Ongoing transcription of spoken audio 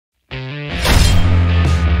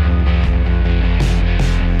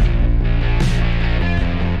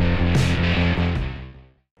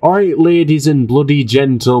Alright, ladies and bloody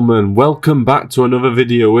gentlemen, welcome back to another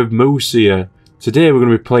video with Moose here. Today we're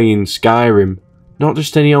going to be playing Skyrim. Not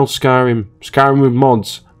just any old Skyrim, Skyrim with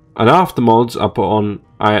mods. And half the mods I put on,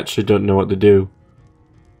 I actually don't know what to do.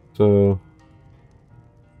 So,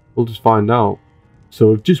 we'll just find out. So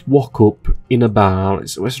we've just woke up in a bar,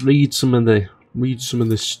 so let's read some of the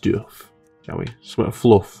stuff, shall we? Some of the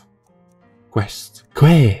fluff. Quest.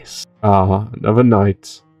 Ah, another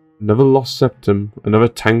night. Another lost septum, another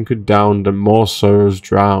tankard downed, and more sorrows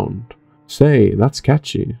drowned. Say, that's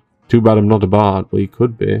catchy. Too bad I'm not a bard. Well, you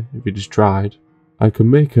could be, if you just tried. I could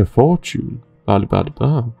make a fortune.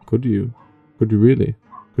 Ba-da-ba-da-ba. Could you? Could you really?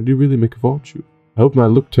 Could you really make a fortune? I hope my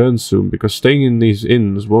luck turns soon, because staying in these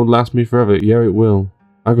inns won't last me forever. Yeah, it will.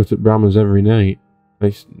 I go to Brahma's every night.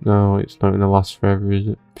 No, it's not gonna last forever, is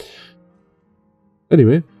it?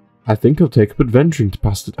 Anyway. I think I'll take up adventuring to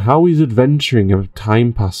pass it. How is adventuring a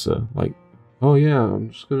time passer? Like, oh yeah,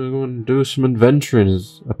 I'm just gonna go and do some adventuring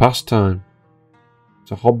as a pastime.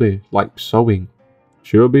 It's a hobby, like sewing.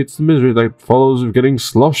 Sure beats the misery that follows of getting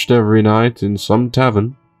sloshed every night in some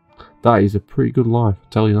tavern. That is a pretty good life, I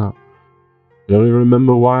tell you that. I don't even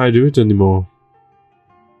remember why I do it anymore.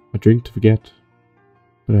 I drink to forget,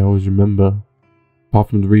 but I always remember. Apart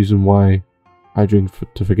from the reason why I drink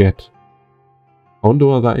to forget. I wonder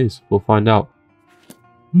what that is. We'll find out.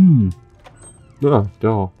 Ah,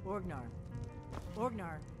 door. Orgnar.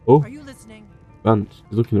 Oh. Are you listening? Vance,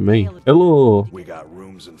 he's looking at me. Hello. We got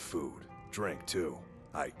rooms and food. Drink too.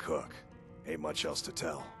 I cook. Ain't much else to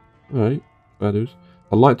tell. Alright, that is.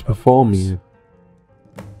 I'd like to perform here.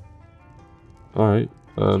 Alright,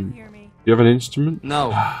 Did you hear me? do you have an instrument?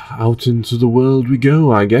 No. Out into the world we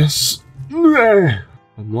go, I guess.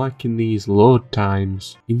 I'm liking these load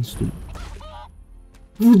times. Instant.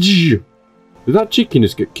 Did that chicken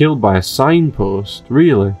just get killed by a signpost?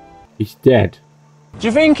 Really? He's dead. Do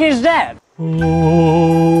you think he's dead? I'm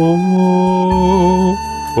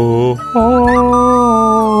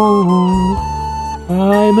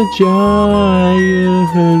a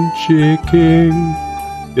giant chicken.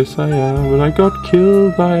 Yes, I am, and I got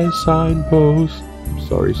killed by a signpost. I'm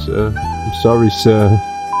sorry, sir. I'm sorry, sir.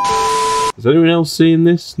 Is anyone else seeing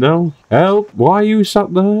this? No? Help! Why are you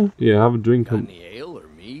sat there? Yeah, have a drink. Got any ale or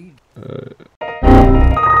mead?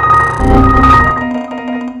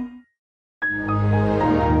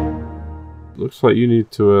 Looks like you need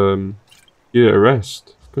to get a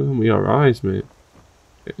rest. What's going on with your eyes, mate?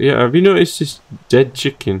 Yeah, have you noticed this dead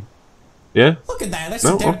chicken? Yeah? Look at that, that's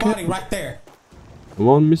a dead body right there. Come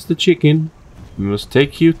on, Mr. Chicken. We must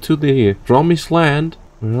take you to the promised land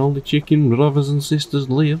where all the chicken brothers and sisters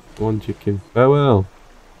live. Go on, chicken. Farewell.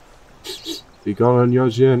 Be gone on your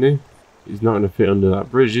journey. He's not going to fit under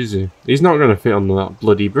that bridge, is he? He's not going to fit under that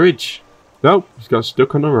bloody bridge. Nope, he's got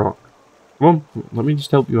stuck on a rock. Come on, let me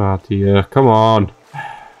just help you out here. Come on.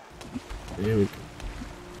 There we go.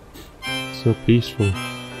 So peaceful.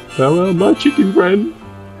 Farewell, my chicken friend.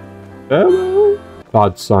 Farewell.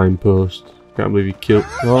 Bad signpost. Can't believe he killed.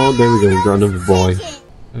 Oh, there we go. We've got another boy.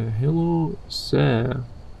 Hello, sir.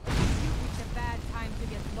 It's a bad time to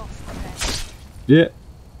get lost today. Yeah.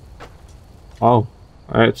 Oh,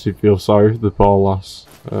 I actually feel sorry for the poor lass.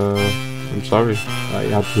 I'm sorry that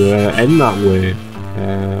you had to end that way. I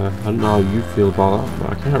don't know how you feel about that, but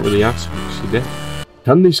I can't really ask because you're dead.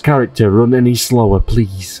 Can this character run any slower,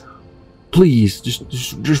 please? Please,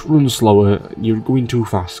 just run slower. You're going too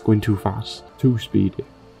fast. Too speedy.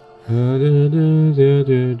 Oh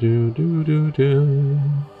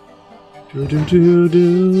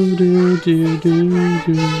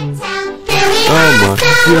my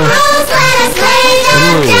god.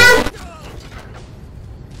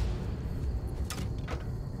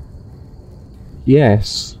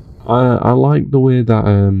 Yes, I like the way that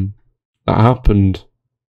that happened,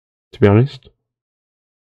 to be honest.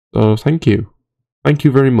 So thank you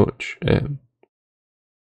very much.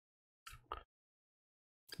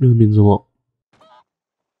 Really means a lot.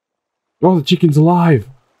 Oh, the chicken's alive.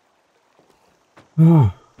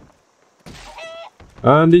 Oh.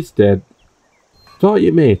 And it's dead. Sort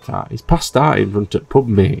your mate out. He's passed out in front of pub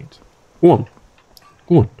mate. Go on.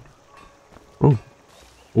 Oh.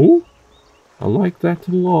 Oh. I like that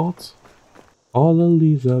a lot. All the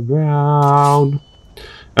leaves are brown.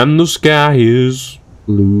 And the sky is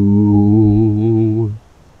blue.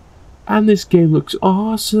 And this game looks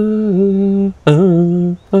awesome.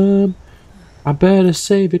 I better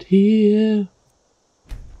save it here.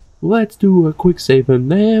 Let's do a quick save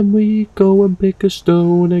and then we go and pick a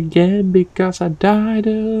stone again because I died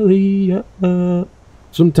earlier.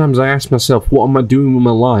 Sometimes I ask myself, what am I doing with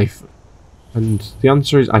my life? And the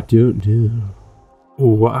answer is, I don't know.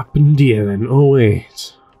 Oh, what happened here then? Oh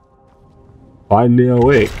wait. Finally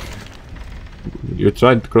awake. You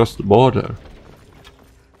tried to cross the border.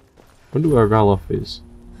 Wonder where Ralof is.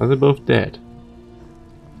 Are they both dead?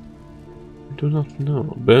 I do not know.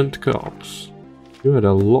 Burnt corpse. You had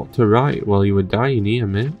a lot to write while you were dying here,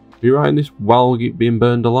 mate. You're writing this while being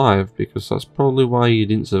burned alive, because that's probably why you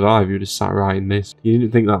didn't survive. You just sat writing this. You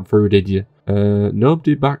didn't think that through, did you?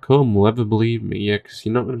 Nobody back home will ever believe me, yeah, because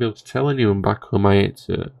you're not going to be able to tell anyone back home I had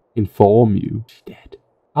to inform you. She's dead.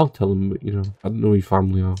 I'll tell them, but, you know, I don't know who your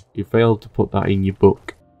family are. You failed to put that in your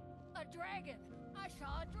book. A dragon! I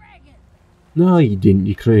saw a dragon! No, you didn't,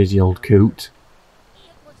 you crazy old coot.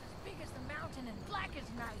 It was as big as the mountain and black as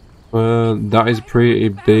night. That is a pretty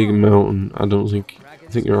big mountain. I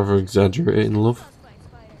think you're over exaggerating, love.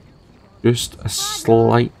 Just a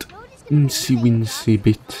slight incy-wincy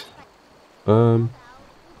bit.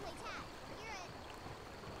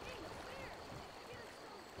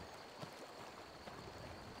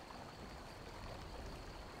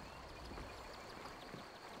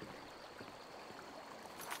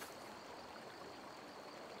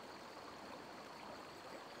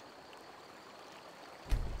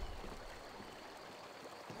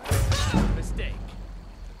 Mistake.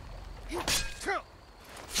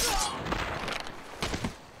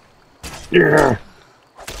 Yeah.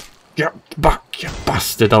 Get back, you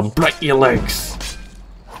bastard! I'll break your legs.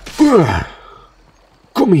 Ugh.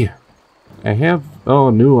 Come here. I have. Oh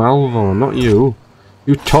no, Alvar, not you.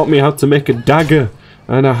 You taught me how to make a dagger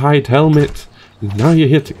and a hide helmet. And now you're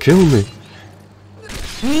here to kill me.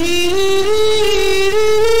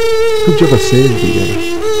 Good job I saved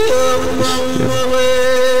you.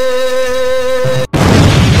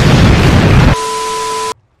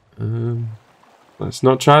 Let's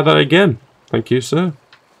not try that again. Thank you, sir,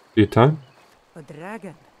 for your time. A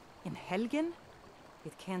dragon? In Helgen?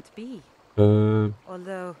 It can't be.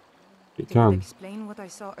 Although, It it would can. explain what I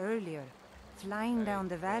saw earlier, flying down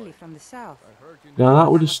the valley from the south. Now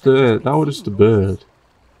that was just the bird.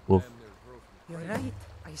 Well, You're right,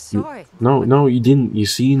 I saw it. no, you didn't. You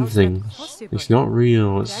seen How's that things. possible? It's not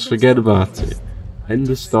real. Let's Dragons forget don't about exist. it. End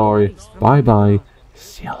of story. Stories from Bye bye. people.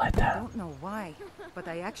 See you I later. don't know why, but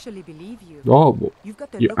I actually believe you. Oh, You've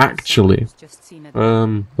got the you look of someone actually. who's just seen a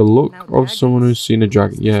dragon. The look Now of someone who's dragons, seen a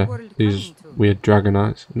dragon. what's this Yeah, world these coming to? weird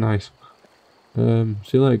dragonites. Nice.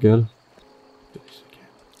 See you later, girl. Do this again.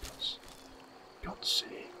 God's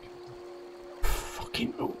sake.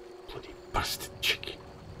 Fucking oh, bloody bastard chicken.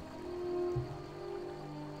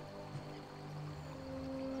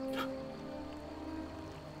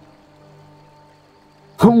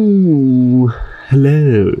 Oh,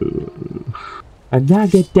 hello. And I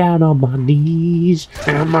get down on my knees.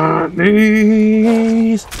 On my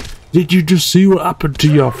knees. Did you just see what happened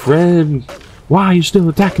to your friend? Why are you still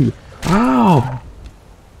attacking me? Ow!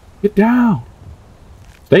 Get down.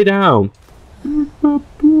 Stay down. Plop,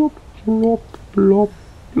 plop, plop, plop,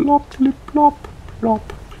 plop, plop,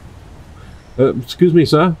 plop. Excuse me,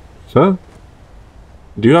 sir. Sir?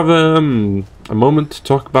 Do you have a moment to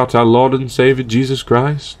talk about our Lord and Savior Jesus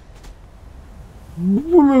Christ?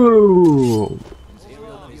 Whoa.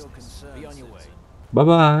 Bye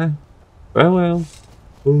bye. Farewell.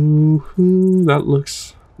 Ooh, that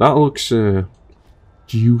looks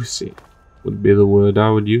juicy. Would be the word I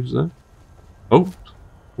would use there. Oh.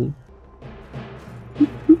 Oh.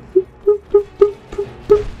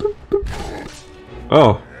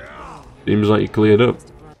 Oh. Seems like you cleared up.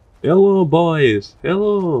 Hello, boys.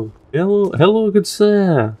 Hello. Hello. Hello, good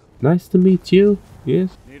sir. Nice to meet you.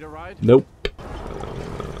 Yes. Need a ride? Nope.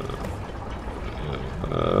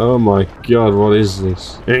 Oh my god, what is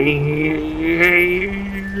this?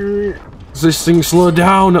 Does this thing slow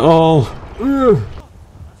down at all?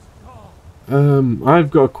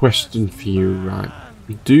 I've got a question for you, right?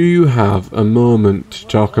 Do you have a moment to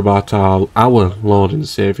talk about our Lord and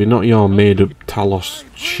Saviour, not your made-up Talos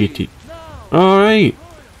shitty? Alright.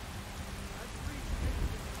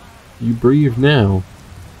 You breathe now.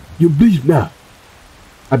 You breathe now.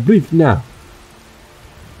 I breathe now.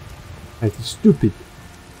 That's stupid.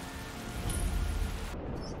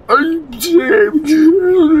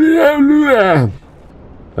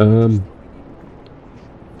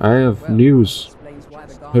 I have news.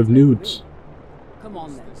 I have nudes. Come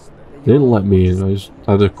on then. They didn't let me in. I just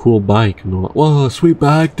had a cool bike and all that. Whoa, sweet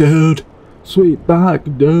bike, dude. Sweet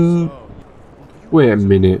bike, dude. Wait a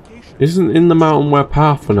minute. Isn't in the mountain where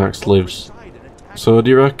Parthenax lives? So do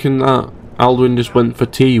you reckon that Alduin just went for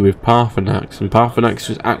tea with Parthenax and Parthenax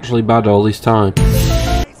was actually bad all this time?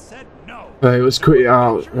 Right, let's quit it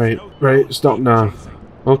out. Right, stop now.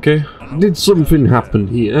 Okay. Did something happen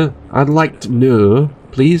here? I'd like to know.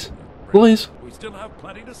 Please? Please? We still have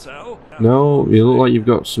plenty to sell. No, you look like you've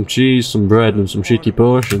got some cheese, some bread, and some shitty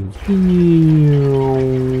potions.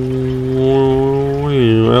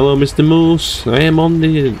 Hello, Mr. Moose. I am on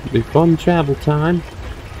the fun travel time.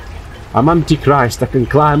 I'm Antichrist. I can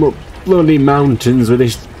climb up bloody mountains with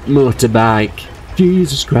this motorbike.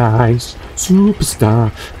 Jesus Christ,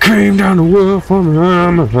 superstar, came down the world from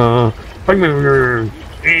Omaha.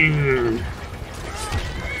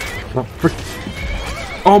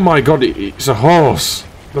 Oh my god, it's a horse.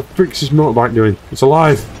 The frick's this motorbike doing? It's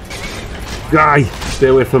alive. Die! Stay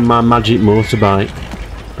away from my magic motorbike.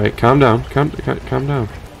 Right, calm down, calm down.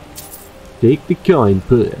 Take the coin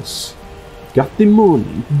purse. Got the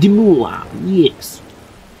money, the moolah, yes.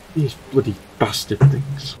 These bloody bastard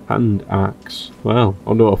things. Hand axe. Well,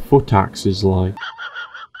 I know what a foot axe is like.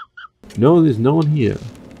 No, there's no one here.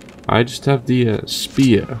 I just have the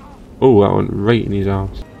spear. Oh, that went right in his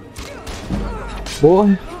arms.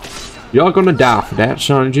 Boy, you're gonna die for that,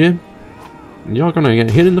 son Jim. And you're gonna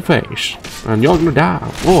get hit in the face. And you're gonna die.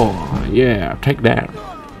 Oh, yeah, take that.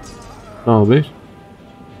 Oh, bitch.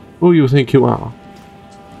 Who you think you are?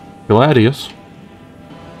 Hilarious.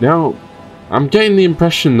 Now, I'm getting the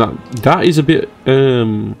impression that that is a bit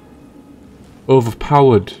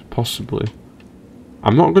overpowered, possibly.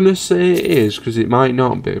 I'm not gonna say it is, because it might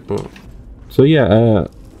not be, but... So yeah,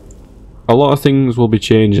 a lot of things will be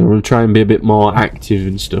changing. I'm gonna try and be a bit more active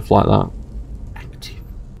and stuff like that. Active.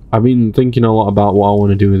 I've been thinking a lot about what I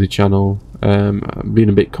want to do with the channel. I've been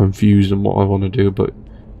a bit confused on what I want to do, but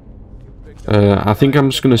I think I'm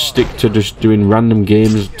just gonna stick to just doing random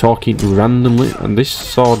games, talking randomly. And this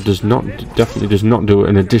sword definitely does not do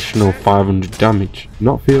an additional 500 damage.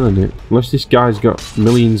 Not feeling it. Unless this guy's got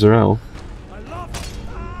millions of health.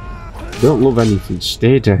 Don't love anything.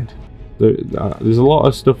 Stay dead. There's a lot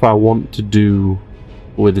of stuff I want to do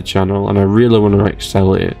with the channel, and I really want to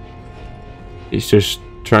excel at it. It's just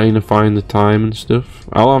trying to find the time and stuff.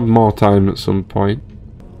 I'll have more time at some point.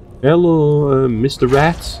 Hello, Mr.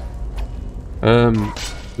 Rat.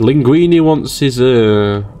 Linguini wants his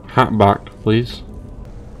hat back, please.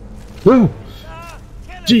 Whoa!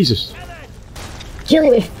 Jesus! Kill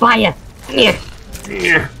it with fire!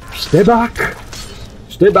 Stay back!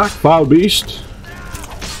 Stay back, foul beast!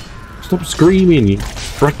 Stop screaming, you're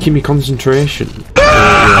wrecking me concentration.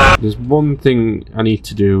 Yeah. There's one thing I need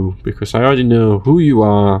to do, because I already know who you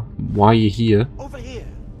are, why you're here. Over here.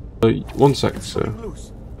 1 second, sir.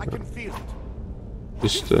 I can feel it.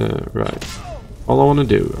 Just, right. All I want to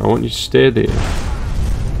do, I want you to stay there.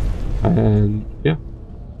 And, yeah.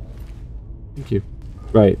 Thank you.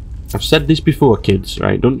 Right. I've said this before, kids,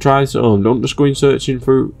 right? Don't try this at home. Don't just go in searching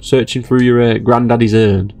through your granddaddy's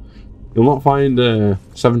urn. You'll not find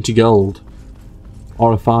 70 gold.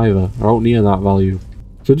 Or a fiver. I don't need that value.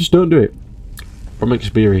 So just don't do it. From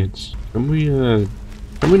experience. Can we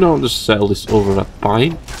not just settle this over a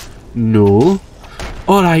pint? No.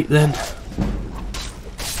 Alright then.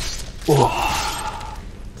 Oh.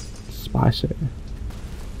 Spicy.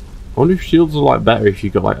 I wonder if shields are like better if you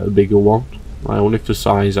got like a bigger one. I wonder if the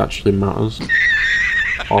size actually matters.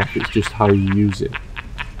 Or if it's just how you use it.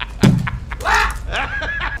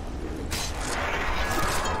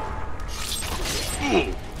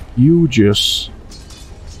 You just...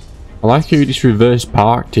 I like how you just reverse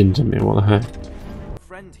parked into me, what the heck?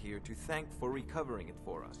 Friend here to thank for recovering it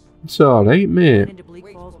for us. It's alright, mate.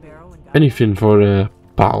 Anything for a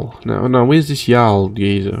pal. No, where's this Jarl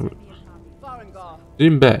geezer? He's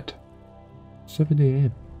in bed. 7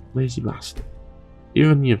 AM. Lazy bastard.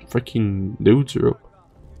 Even your freaking dudes are up.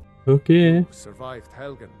 Okay. Survived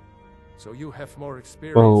Helgen. So you have more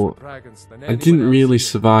experience Well, with dragons than I didn't really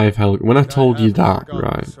survive Helgen. When I told you that,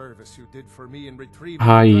 right,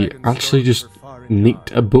 I actually just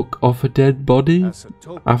nicked a book off a dead body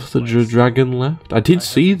after the dragon left. I did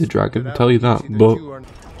see the dragon, I'll tell you that, but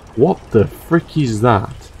what the frick is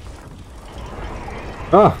that?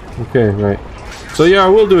 Ah, okay, right. So yeah, I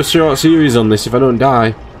will do a short series on this if I don't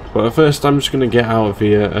die. But first I'm just going to get out of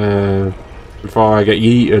here before I get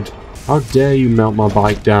yeeted. How dare you melt my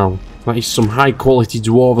bike down? That is some high quality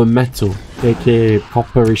dwarven metal, aka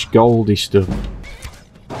copperish goldy stuff.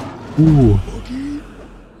 Ooh.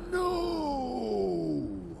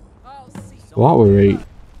 Well, that were right.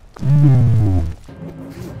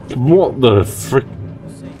 What the frick?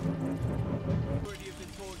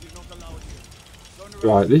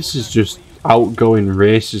 Right, this is just outgoing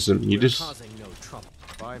racism. You just...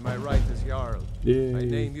 By my right as Jarl, Yeah. I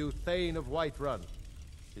name you Thane of Whiterun.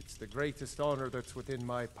 It's the greatest honor that's within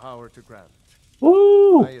my power to grant.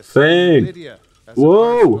 Woo! I assign Thane! Lydia as a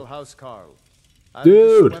Whoa! personal housecarl. And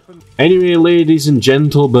this Dude! weapon- Anyway, ladies and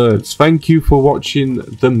gentle birds, thank you for watching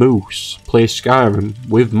the Moose play Skyrim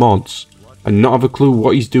with mods and not have a clue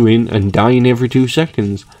what he's doing and dying every 2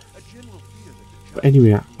 seconds. But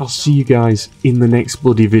anyway, I'll see you guys in the next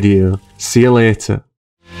bloody video. See you later.